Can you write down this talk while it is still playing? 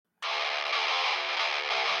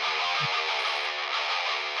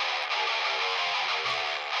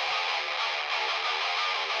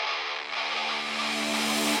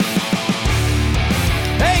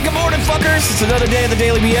guys. It's another day of the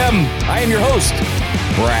Daily BM. I am your host,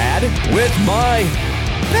 Brad, with my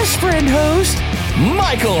best friend host,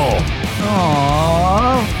 Michael.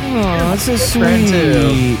 Aww, that's so sweet.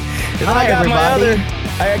 And Hi, I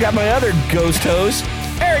got my other ghost host,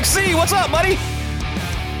 Eric C. What's up, buddy?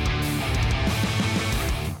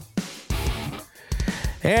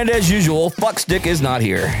 And as usual, Fuckstick is not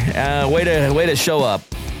here. Way to show up.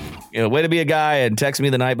 Way to be a guy and text me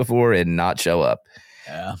the night before and not show up.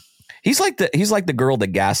 Yeah. He's like the girl that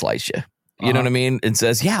gaslights you. You know what I mean? And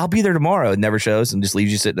says, "Yeah, I'll be there tomorrow," and never shows and just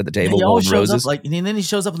leaves you sitting at the table. He always shows roses. up and then he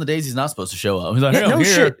shows up on the days he's not supposed to show up. He's like, "Hey, no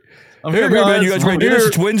shit. I'm here, man. You guys ready to do this?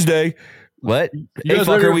 It's Wednesday." What? Hey,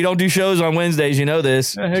 fucker, we don't do shows on Wednesdays. You know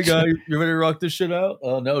this. Hey, guy, you ready to rock this shit out?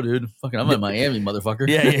 Oh, no, dude. Fucking, I'm in Miami, motherfucker.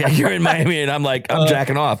 Yeah, you're in Miami, and I'm like, I'm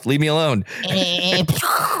jacking off. Leave me alone.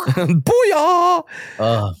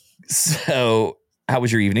 Booyah! So, how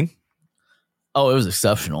was your evening? Oh, it was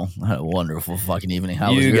exceptional. I had a wonderful fucking evening.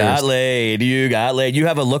 How was yours? got laid. You got laid. You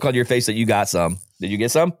have a look on your face that you got some. Did you get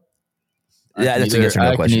some? Yeah, that's a yes or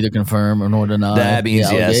no question. I can neither confirm or nor deny that means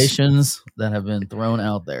the allegations that have been thrown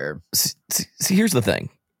out there. See, here's the thing.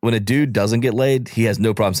 When a dude doesn't get laid, he has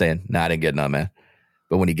no problem saying, "Nah, I didn't get none, man."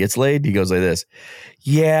 But when he gets laid, he goes like this.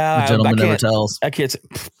 Yeah, the gentleman never tells. I can't say.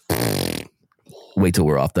 Wait till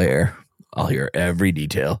we're off the air. I'll hear every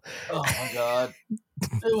detail. Oh, my God.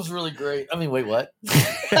 It was really great. I mean, wait, what?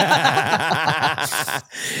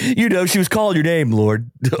 She was calling your name, Lord,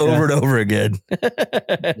 over and over again.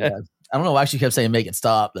 Yeah. I don't know why she kept saying make it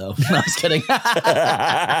stop, though. No, I'm just kidding.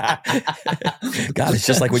 God, it's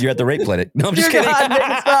just like when you're at the rape clinic. No, I'm just kidding. God, make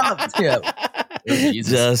it stop. Yeah.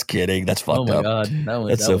 Just kidding. That's fucked up. Oh, my God.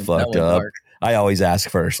 That's so fucked up. Dark. I always ask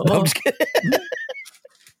first. No, I'm just kidding.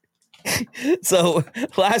 So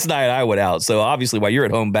last night I went out. So obviously while you're at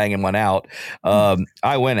home banging one out,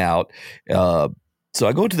 I went out. So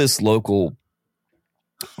I go to this local,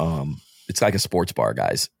 it's like a sports bar,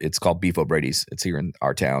 guys. It's called Beef O'Brady's. It's here in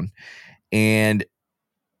our town. And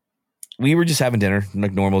we were just having dinner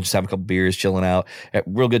like normal, just having a couple beers, chilling out,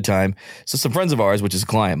 real good time. So some friends of ours, which is a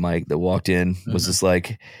client, Mike, that walked in, was just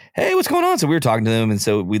like, "Hey, what's going on?" So we were talking to them. And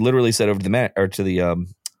so we literally said over to the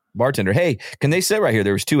bartender, "Hey, can they sit right here?"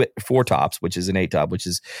 There was 4 tops, which is an 8 top, which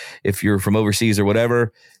is if you're from overseas or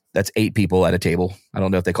whatever, that's 8 people at a table. I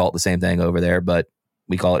don't know if they call it the same thing over there, but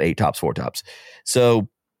we call it 8 tops, 4 tops. So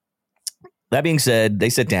that being said, they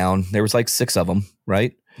sit down. There was like 6 of them,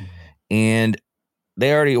 right? And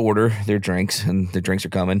they already order their drinks, and the drinks are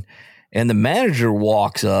coming. And the manager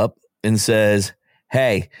walks up and says,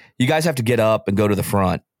 "Hey, you guys have to get up and go to the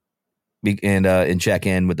front and check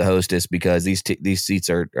in with the hostess because these seats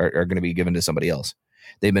are going to be given to somebody else.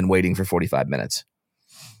 They've been waiting for 45 minutes,"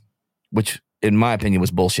 which in my opinion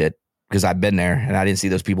was bullshit because I've been there and I didn't see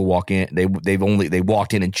those people walk in. They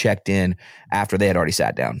walked in and checked in after they had already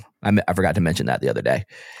sat down. I forgot to mention that the other day.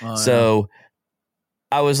 So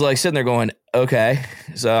I was like sitting there going, okay.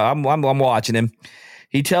 So I'm watching him.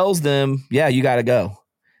 He tells them, "Yeah, you got to go."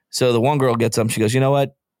 So the one girl gets up. She goes, "You know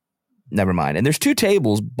what? Never mind." And there's 2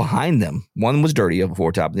 tables behind them. One was dirty of a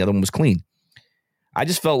 4 top, and the other one was clean. I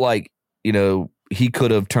just felt like, he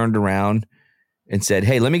could have turned around and said,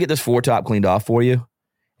 "Hey, let me get this 4 top cleaned off for you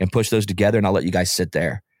and push those together, and I'll let you guys sit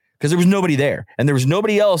there." Because there was nobody there. And there was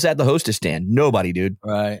nobody else at the hostess stand. Nobody, dude.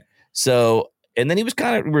 Right. So, and then he was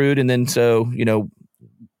kind of rude. And then so,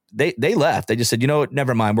 they left. They just said, "You know what?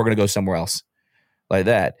 Never mind. We're going to go somewhere else." Like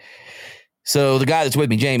that. So the guy that's with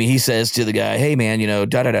me, Jamie, he says to the guy, "Hey, man, don't you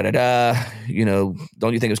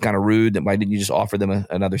think it was kind of rude? That why didn't you just offer them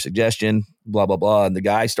another suggestion? Blah, blah, blah." And the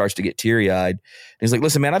guy starts to get teary-eyed. He's like,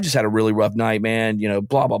 "Listen, man, I've just had a really rough night, man,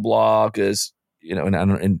 blah, blah, blah." Because,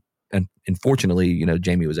 and unfortunately,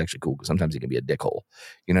 Jamie was actually cool because sometimes he can be a dickhole.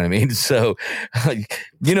 You know what I mean? So, what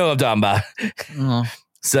I'm talking about.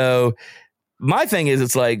 So my thing is,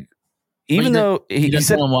 it's like, even though he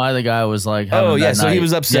said why the guy was like, "Oh yeah," so he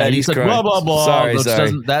was upset. Yeah, he's like, blah blah blah. Sorry.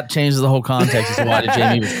 That changes the whole context as to why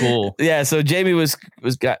Jamie was cool. Yeah, so Jamie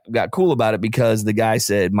got cool about it because the guy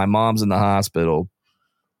said, "My mom's in the hospital,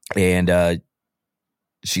 and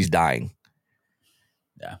she's dying."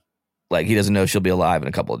 Yeah, like he doesn't know she'll be alive in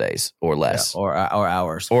a couple of days or less, or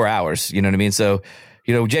hours, You know what I mean? So.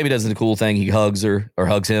 Jamie does the cool thing. He hugs her or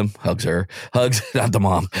hugs him, hugs not the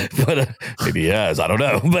mom, but maybe he has, I don't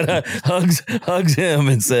know, but hugs him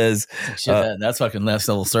and says, that's fucking last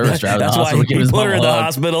level service drive. That's why he put her in the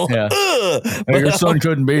hospital. Yeah. Your son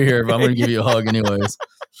couldn't be here, but I'm going to give you a hug anyways.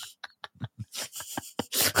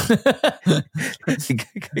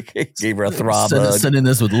 Gave her a throb hug. Sending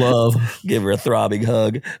this with love. Give her a throbbing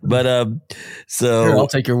hug. But so Here, I'll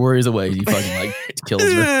take your worries away. You fucking like kills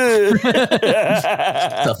her,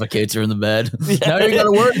 suffocates her in the bed. Yeah. Now you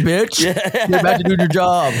gotta work, bitch. Yeah. You're back to doing your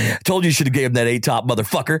job. Told you should have gave him that 8-top,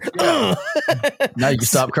 motherfucker. Yeah. Now you can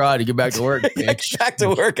stop crying and get back to work, bitch. Back to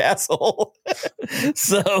work, asshole.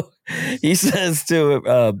 So he says to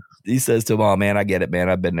him, oh man, I get it, man.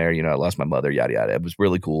 I've been there, I lost my mother, yada yada. It was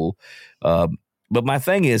really cool. But my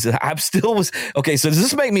thing is, I'm still okay. So does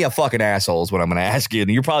this make me a fucking asshole? Is what I'm going to ask you,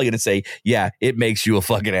 and you're probably going to say, yeah, it makes you a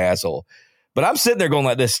fucking asshole. But I'm sitting there going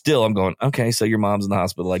like this. Still, I'm going, okay. So your mom's in the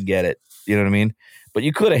hospital. I get it. You know what I mean? But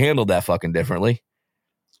you could have handled that fucking differently.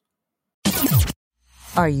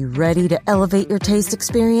 Are you ready to elevate your taste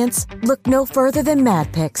experience? Look no further than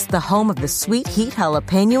Mad Picks, the home of the sweet heat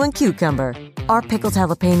jalapeno and cucumber. Our pickled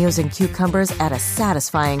jalapenos and cucumbers add a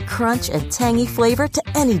satisfying crunch and tangy flavor to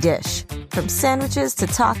any dish. From sandwiches to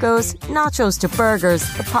tacos, nachos to burgers,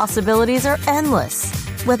 the possibilities are endless.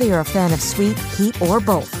 Whether you're a fan of sweet, heat, or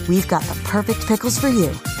both, we've got the perfect pickles for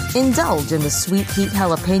you. Indulge in the sweet heat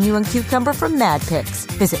jalapeno and cucumber from Mad Picks.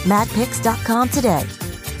 Visit madpicks.com today.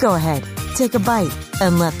 Go ahead, take a bite,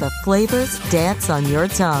 and let the flavors dance on your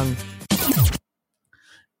tongue.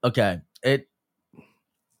 Okay, it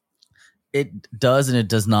does and it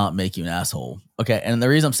does not make you an asshole. Okay, and the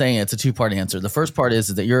reason I'm saying it's a two-part answer. The first part is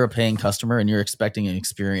that you're a paying customer and you're expecting an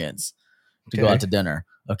experience to go out to dinner.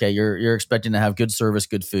 Okay, you're expecting to have good service,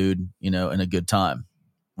 good food, and a good time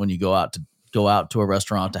when you go out to a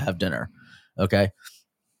restaurant to have dinner. Okay,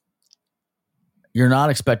 you're not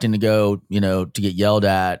expecting to go, to get yelled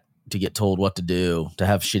at, to get told what to do, to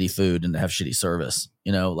have shitty food and to have shitty service,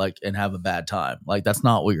 and have a bad time. Like, that's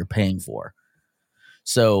not what you're paying for.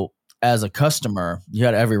 So as a customer, you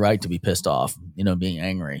had every right to be pissed off, being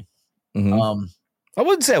angry. Mm-hmm. I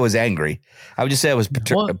wouldn't say I was angry. I would just say I was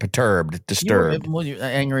perturbed, disturbed. You're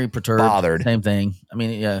angry, perturbed, bothered. Same thing. I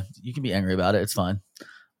mean, yeah, you can be angry about it. It's fine.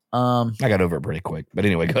 I got over it pretty quick. But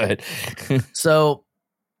anyway, go ahead. So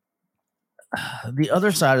the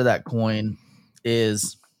other side of that coin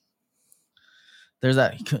is there's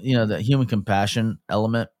that, that human compassion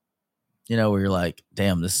element, where you're like,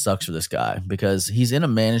 damn, this sucks for this guy because he's in a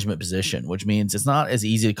management position, which means it's not as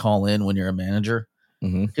easy to call in when you're a manager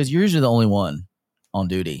because you're usually the only one on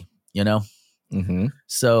duty, Mm-hmm.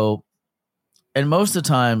 So, and most of the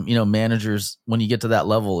time, managers, when you get to that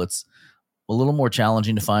level, it's a little more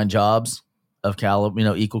challenging to find jobs of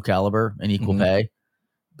caliber, equal caliber and equal pay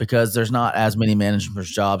because there's not as many management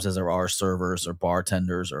jobs as there are servers or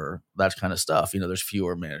bartenders or that kind of stuff. There's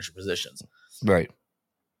fewer manager positions. Right.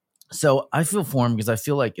 So I feel for him because I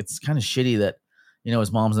feel like it's kind of shitty that,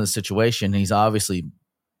 his mom's in this situation. And he's obviously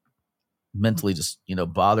mentally just,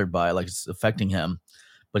 bothered by it, like it's affecting him,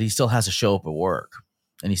 but he still has to show up at work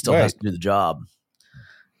and he still has to do the job.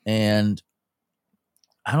 And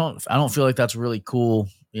I don't feel like that's really cool,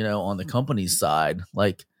 on the company's side,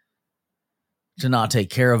 like to not take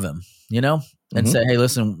care of him, and say, hey,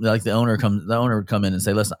 listen, like the owner would come in and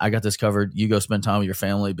say, listen, I got this covered. You go spend time with your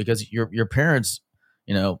family because your parents,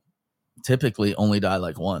 typically only die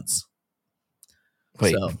like once.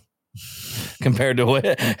 Wait, so. Compared to what?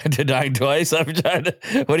 To dying twice? I'm trying to.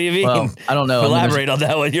 What do you mean? Well, I don't know. Elaborate on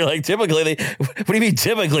that one. You're like, typically what do you mean?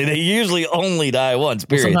 Typically, they usually only die once.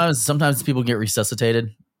 Period. Well, sometimes people get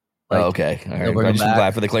resuscitated. Like, okay, all right. I'm just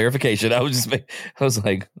glad for the clarification. I was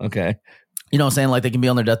like, okay. You know what I'm saying? Like they can be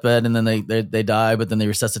on their deathbed and then they die, but then they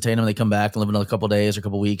resuscitate them. They come back and live another couple of days or a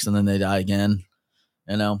couple of weeks and then they die again.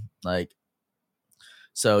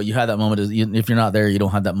 So you have that moment. If you're not there, you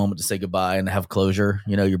don't have that moment to say goodbye and have closure.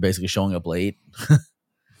 You're basically showing up late.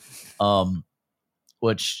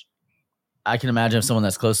 Which I can imagine if someone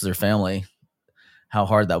that's close to their family, how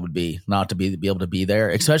hard that would be not to be able to be there,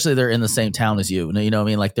 especially if they're in the same town as you. You know what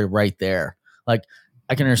I mean? Like they're right there. Like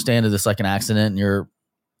I can understand if it's like an accident and you're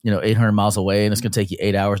 800 miles away and it's going to take you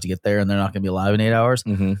 8 hours to get there and they're not going to be alive in 8 hours.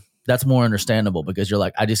 Mm-hmm. That's more understandable because you're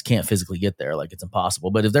like, I just can't physically get there. Like it's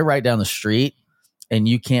impossible. But if they're right down the street and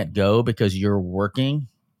you can't go because you're working,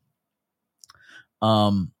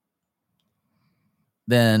 then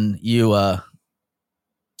you,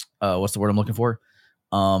 what's the word I'm looking for?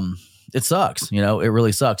 It sucks. It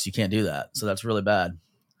really sucks. You can't do that. So that's really bad.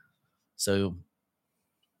 So,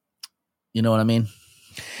 you know what I mean?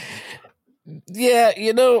 Yeah,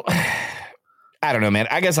 I don't know, man.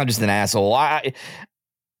 I guess I'm just an asshole.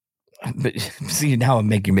 But see, now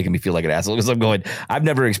you're making me feel like an asshole because I'm going, I've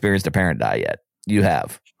never experienced a parent die yet. You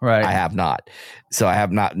have. Right. I have not. So I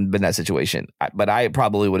have not been in that situation. But I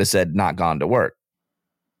probably would have said not gone to work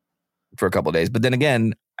for a couple of days. But then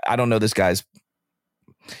again, I don't know this guy's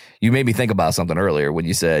You made me think about something earlier when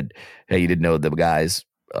you said, hey, you didn't know the guy's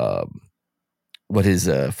what his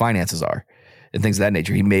finances are and things of that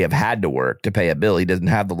nature. He may have had to work to pay a bill. He doesn't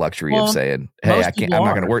have the luxury of saying, hey, I'm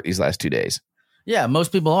not going to work these last 2 days. Yeah,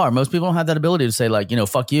 most people are. Most people don't have that ability to say, like,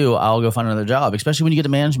 fuck you, I'll go find another job, especially when you get to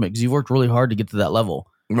management, because you've worked really hard to get to that level.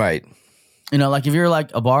 Right. Like if you're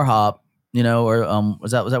like a bar hop, or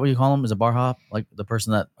was that what you call them? Is a bar hop? Like the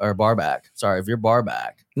person that, or bar back. Sorry, if you're bar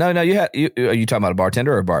back. No, are you talking about a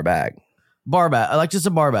bartender or a bar bag? Bar back, like just a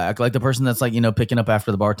bar back, like the person that's like, picking up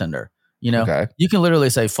after the bartender. Okay. You can literally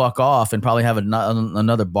say fuck off and probably have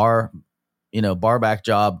another bar back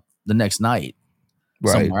job the next night.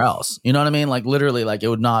 Right. Somewhere else. You know what I mean? Like literally, like it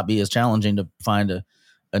would not be as challenging to find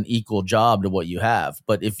an equal job to what you have.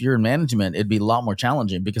 But if you're in management, it'd be a lot more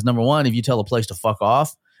challenging because number one, if you tell a place to fuck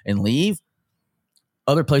off and leave,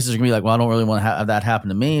 other places are gonna be like, well, I don't really want to have that happen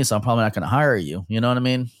to me, so I'm probably not going to hire you. You know what I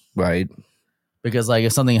mean? Right. Because like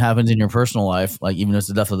if something happens in your personal life, like even if it's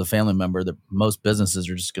the death of the family member, that most businesses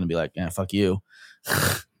are just going to be like, yeah, fuck you.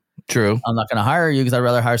 True. I'm not going to hire you because I'd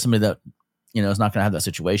rather hire somebody that is not going to have that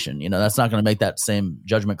situation. That's not going to make that same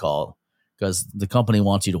judgment call because the company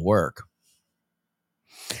wants you to work.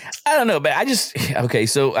 I don't know, but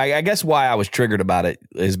so I guess why I was triggered about it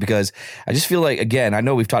is because I just feel like, again, I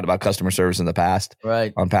know we've talked about customer service in the past,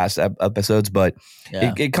 right, on past episodes, but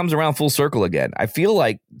it comes around full circle again. I feel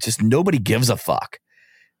like just nobody gives a fuck.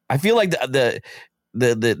 I feel like the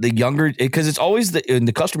younger, because it's always in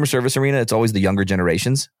the customer service arena, it's always the younger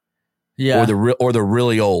generations, or the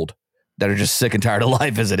really old that are just sick and tired of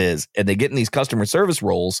life as it is, and they get in these customer service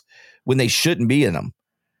roles when they shouldn't be in them.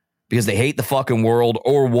 Because they hate the fucking world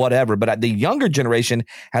or whatever. But the younger generation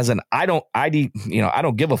has an I don't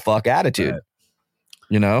give a fuck attitude,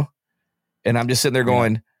 right. And I'm just sitting there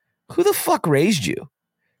going, who the fuck raised you?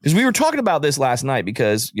 Because we were talking about this last night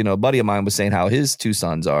because, a buddy of mine was saying how his two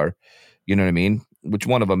sons are, you know what I mean? Which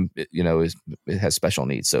one of them, has special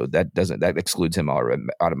needs. So that excludes him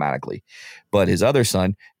automatically. But his other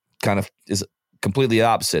son kind of is completely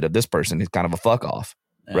opposite of this person. He's kind of a fuck off.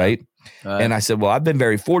 Yeah. Right. And I said, well, I've been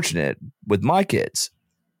very fortunate with my kids,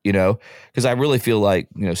 because I really feel like,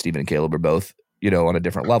 Stephen and Caleb are both, on a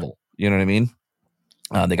different level. You know what I mean?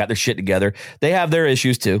 They got their shit together. They have their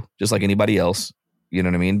issues too, just like anybody else. You know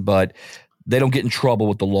what I mean? But they don't get in trouble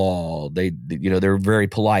with the law. They're very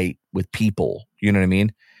polite with people. You know what I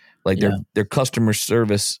mean? Like they're customer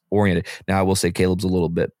service oriented. Now I will say Caleb's a little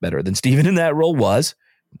bit better than Stephen in that role was.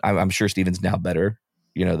 I'm sure Stephen's now better,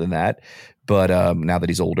 than that. But now that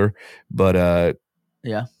he's older, but I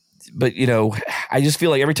just feel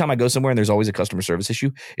like every time I go somewhere and there's always a customer service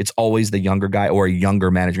issue, it's always the younger guy or a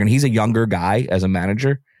younger manager. And he's a younger guy as a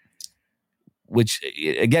manager, which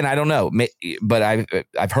again, I don't know, but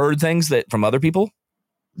I've heard things that from other people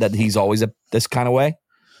that he's always this kind of way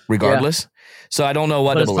regardless. Yeah. So I don't know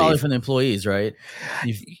what to believe. It's probably from the employees, right?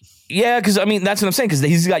 Yeah, because that's what I'm saying. Because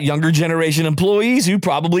he's got younger generation employees who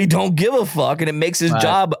probably don't give a fuck, and it makes his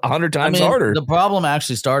job 100 times harder. The problem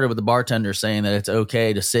actually started with the bartender saying that it's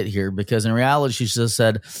okay to sit here because in reality, she just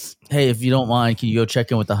said, "Hey, if you don't mind, can you go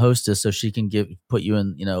check in with the hostess so she can put you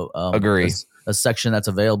in, agree, a section that's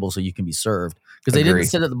available so you can be served?" Because they didn't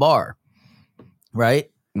sit at the bar, right?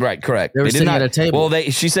 Right, correct. They were sitting at a table. Well,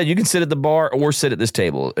 she said you can sit at the bar or sit at this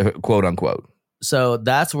table, quote unquote. So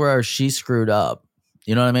that's where she screwed up.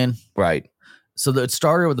 You know what I mean? Right. So it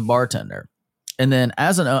started with the bartender. And then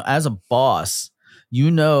as a boss,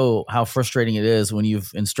 how frustrating it is when you've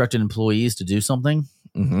instructed employees to do something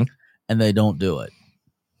and they don't do it.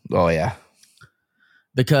 Oh, yeah.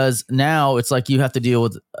 Because now it's like you have to deal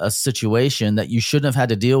with a situation that you shouldn't have had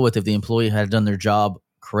to deal with if the employee had done their job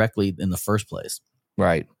correctly in the first place.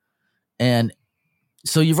 Right. And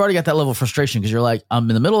so you've already got that level of frustration because you're like, I'm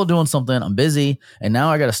in the middle of doing something, I'm busy, and now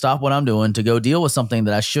I got to stop what I'm doing to go deal with something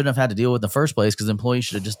that I shouldn't have had to deal with in the first place because the employee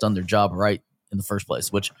should have just done their job right in the first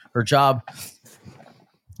place, which her job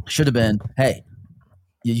should have been, hey,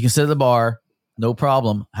 you can sit at the bar, no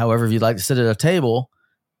problem. However, if you'd like to sit at a table,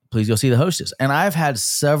 please go see the hostess. And I've had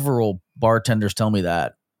several bartenders tell me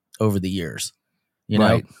that over the years,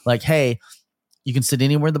 like, hey, you can sit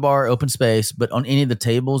anywhere in the bar, open space, but on any of the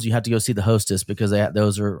tables, you have to go see the hostess because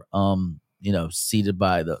those are, seated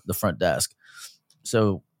by the front desk.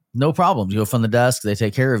 So no problem. You go from the desk, they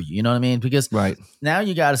take care of you. You know what I mean? Because now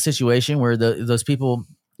you got a situation where those people,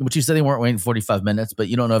 But you said they weren't waiting 45 minutes, but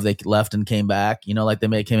you don't know if they left and came back. You know, like they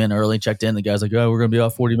may have came in early, checked in. The guy's like, oh, we're going to be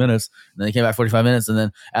off 40 minutes. And then they came back 45 minutes. And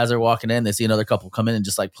then as they're walking in, they see another couple come in and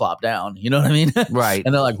just like plop down. You know what I mean? Right.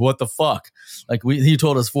 And they're like, what the fuck? Like he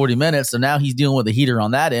told us 40 minutes. So now he's dealing with the heater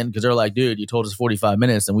on that end because they're like, dude, you told us 45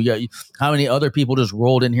 minutes. And we got how many other people just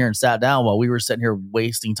rolled in here and sat down while we were sitting here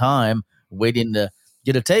wasting time waiting to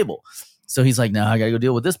get a table. So he's like, now I got to go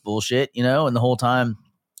deal with this bullshit, you know? And the whole time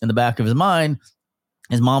in the back of his mind,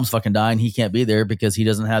 his mom's fucking dying. He can't be there because he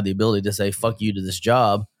doesn't have the ability to say fuck you to this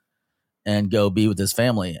job and go be with his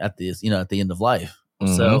family at the, you know, at the end of life.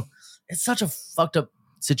 Mm-hmm. So it's such a fucked up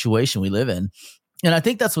situation we live in. And I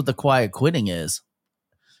think that's what the quiet quitting is,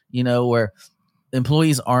 you know, where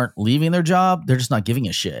employees aren't leaving their job. They're just not giving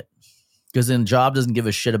a shit because then job doesn't give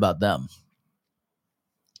a shit about them.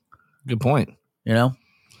 Good point. You know,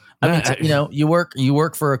 I mean, you know, you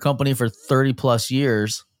work for a company for 30 plus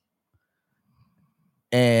years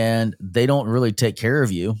and they don't really take care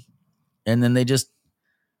of you. And then they just,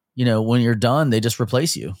 you know, when you're done, they just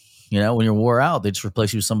replace you. You know, when you're wore out, they just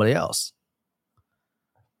replace you with somebody else.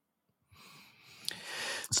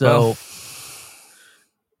 So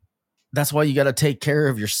that's why you got to take care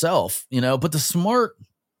of yourself, you know, but the smart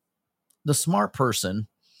person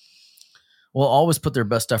will always put their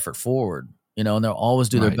best effort forward, you know, and they'll always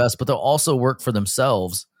do their best, but they'll also work for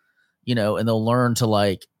themselves, you know, and they'll learn to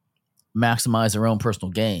like maximize their own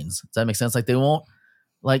personal gains. Does that make sense? Like they won't,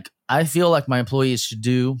 like, I feel like my employees should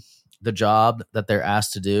do the job that they're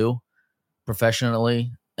asked to do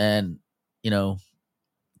professionally and, you know,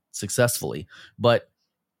 successfully. But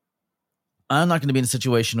I'm not going to be in a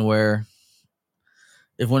situation where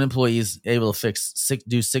if one employee is able to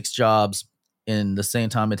do 6 jobs in the same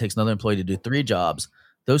time it takes another employee to do 3 jobs,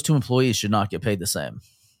 those 2 employees should not get paid the same.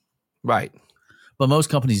 Right. But most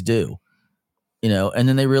companies do, you know, and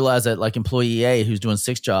then they realize that like employee A who's doing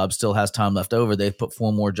 6 jobs still has time left over. They put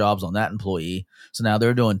 4 more jobs on that employee. So now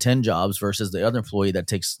they're doing 10 jobs versus the other employee that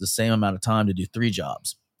takes the same amount of time to do 3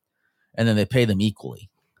 jobs. And then they pay them equally,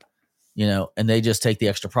 you know, and they just take the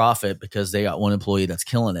extra profit because they got one employee that's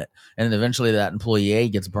killing it. And then eventually that employee A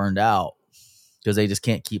gets burned out because they just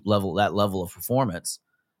can't keep that level of performance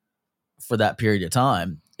for that period of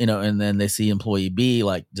time, you know, and then they see employee B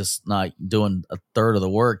like just not doing a third of the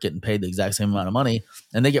work, getting paid the exact same amount of money,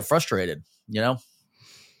 and they get frustrated, you know,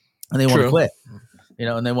 and they want to quit, you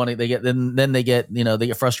know, and they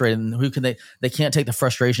get frustrated, and who can they can't take the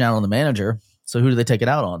frustration out on the manager. So who do they take it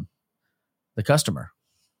out on? The customer.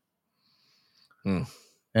 You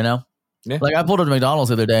know, like I pulled up to McDonald's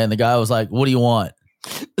the other day and the guy was like, what do you want?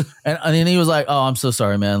 And then he was like, oh, I'm so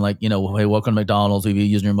sorry, man. Like, you know, hey, welcome to McDonald's. We've been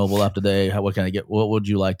using your mobile app today. What can I get? What would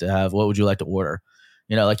you like to have? What would you like to order?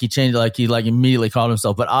 You know, like he changed, like he like immediately called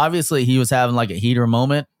himself, but obviously he was having like a heater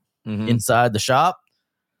moment inside the shop.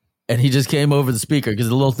 And he just came over the speaker because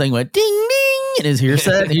the little thing went ding, ding in his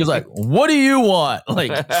headset. And he was like, what do you want? Like,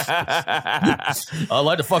 I'd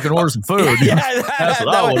like to fucking order some food. That's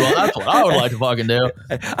what I would like to fucking do.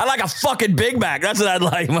 I like a fucking Big Mac. That's what I'd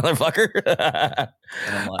like, motherfucker.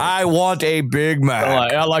 Like, I want a Big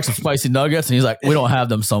Mac. I like some spicy nuggets. And he's like, we don't have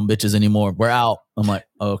them some bitches anymore. We're out. I'm like,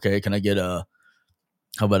 okay, can I get how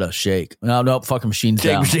about a shake? No, fucking machines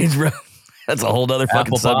down. Machines, bro. That's a whole other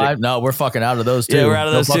fucking subject. No, we're fucking out of those too. Yeah, we're out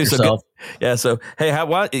of those too. So hey,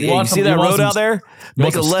 you see that road out there?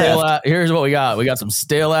 Make a left. Here's what we got. We got some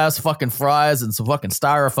stale ass fucking fries and some fucking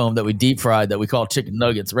styrofoam that we deep fried that we call chicken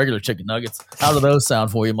nuggets, regular chicken nuggets. How do those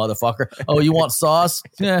sound for you, motherfucker? Oh, you want sauce?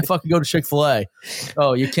 Yeah, fucking go to Chick-fil-A.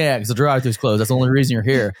 Oh, you can't because the drive-thru's closed. That's the only reason you're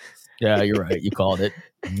here. Yeah, you're right. You called it.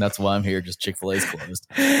 And that's why I'm here. Just Chick-fil-A's closed.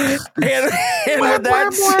 and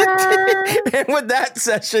with that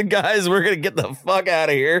session, guys, we're going to get the fuck out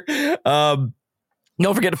of here. Don't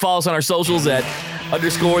forget to follow us on our socials at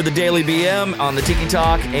 _the Daily BM on the Tiki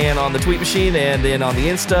Talk and on the Tweet Machine, and then on the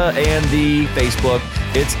Insta and the Facebook.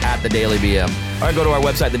 It's at the Daily BM. All right, go to our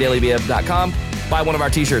website, thedailybm.com. Buy one of our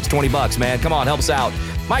t-shirts, $20, man. Come on, help us out.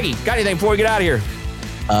 Mikey, got anything before we get out of here?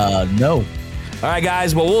 No. All right,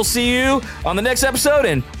 guys. Well, we'll see you on the next episode,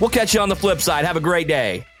 and we'll catch you on the flip side. Have a great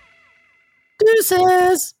day.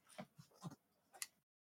 Deuces.